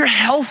 when you're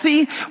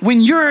healthy,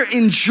 when you're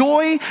in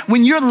joy,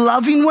 when you're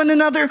loving one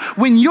another,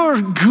 when you're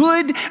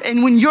good,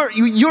 and when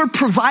you're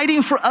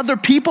providing for other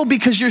people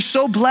because you're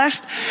so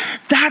blessed,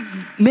 that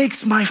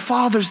makes my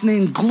Father's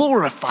name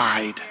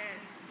glorified.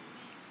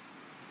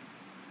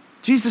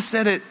 Jesus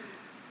said it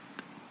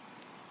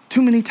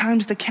too many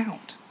times to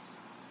count.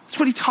 That's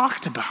what he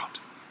talked about.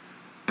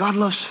 God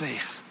loves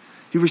faith.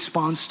 He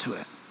responds to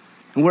it.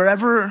 And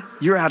wherever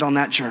you're at on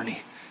that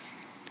journey,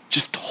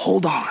 just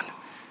hold on.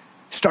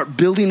 Start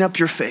building up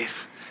your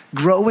faith.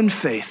 Grow in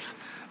faith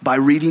by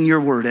reading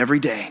your word every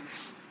day.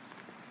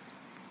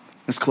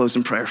 Let's close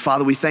in prayer.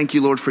 Father, we thank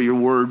you, Lord, for your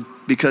word,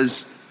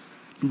 because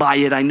by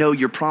it I know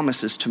your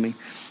promises to me.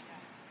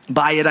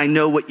 By it I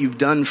know what you've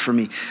done for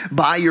me.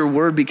 By your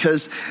word,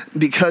 because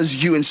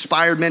you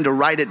inspired men to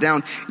write it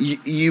down,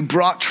 you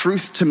brought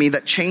truth to me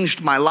that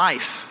changed my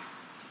life.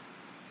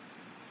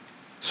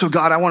 So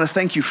God, I want to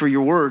thank you for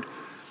your word.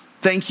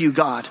 Thank you,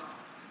 God,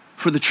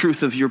 for the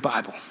truth of your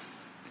Bible.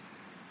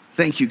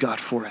 Thank you, God,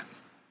 for it.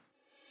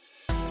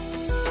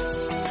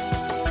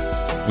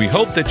 We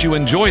hope that you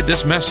enjoyed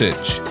this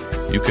message.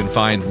 You can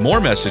find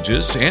more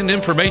messages and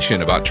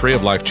information about Tree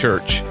of Life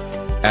Church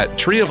at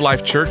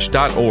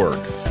treeoflifechurch.org.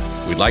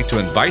 We'd like to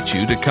invite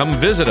you to come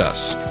visit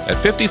us at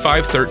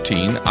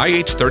 5513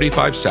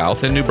 IH-35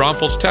 South in New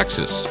Braunfels,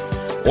 Texas.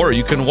 Or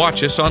you can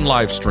watch us on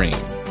live stream.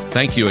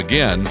 Thank you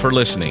again for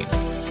listening.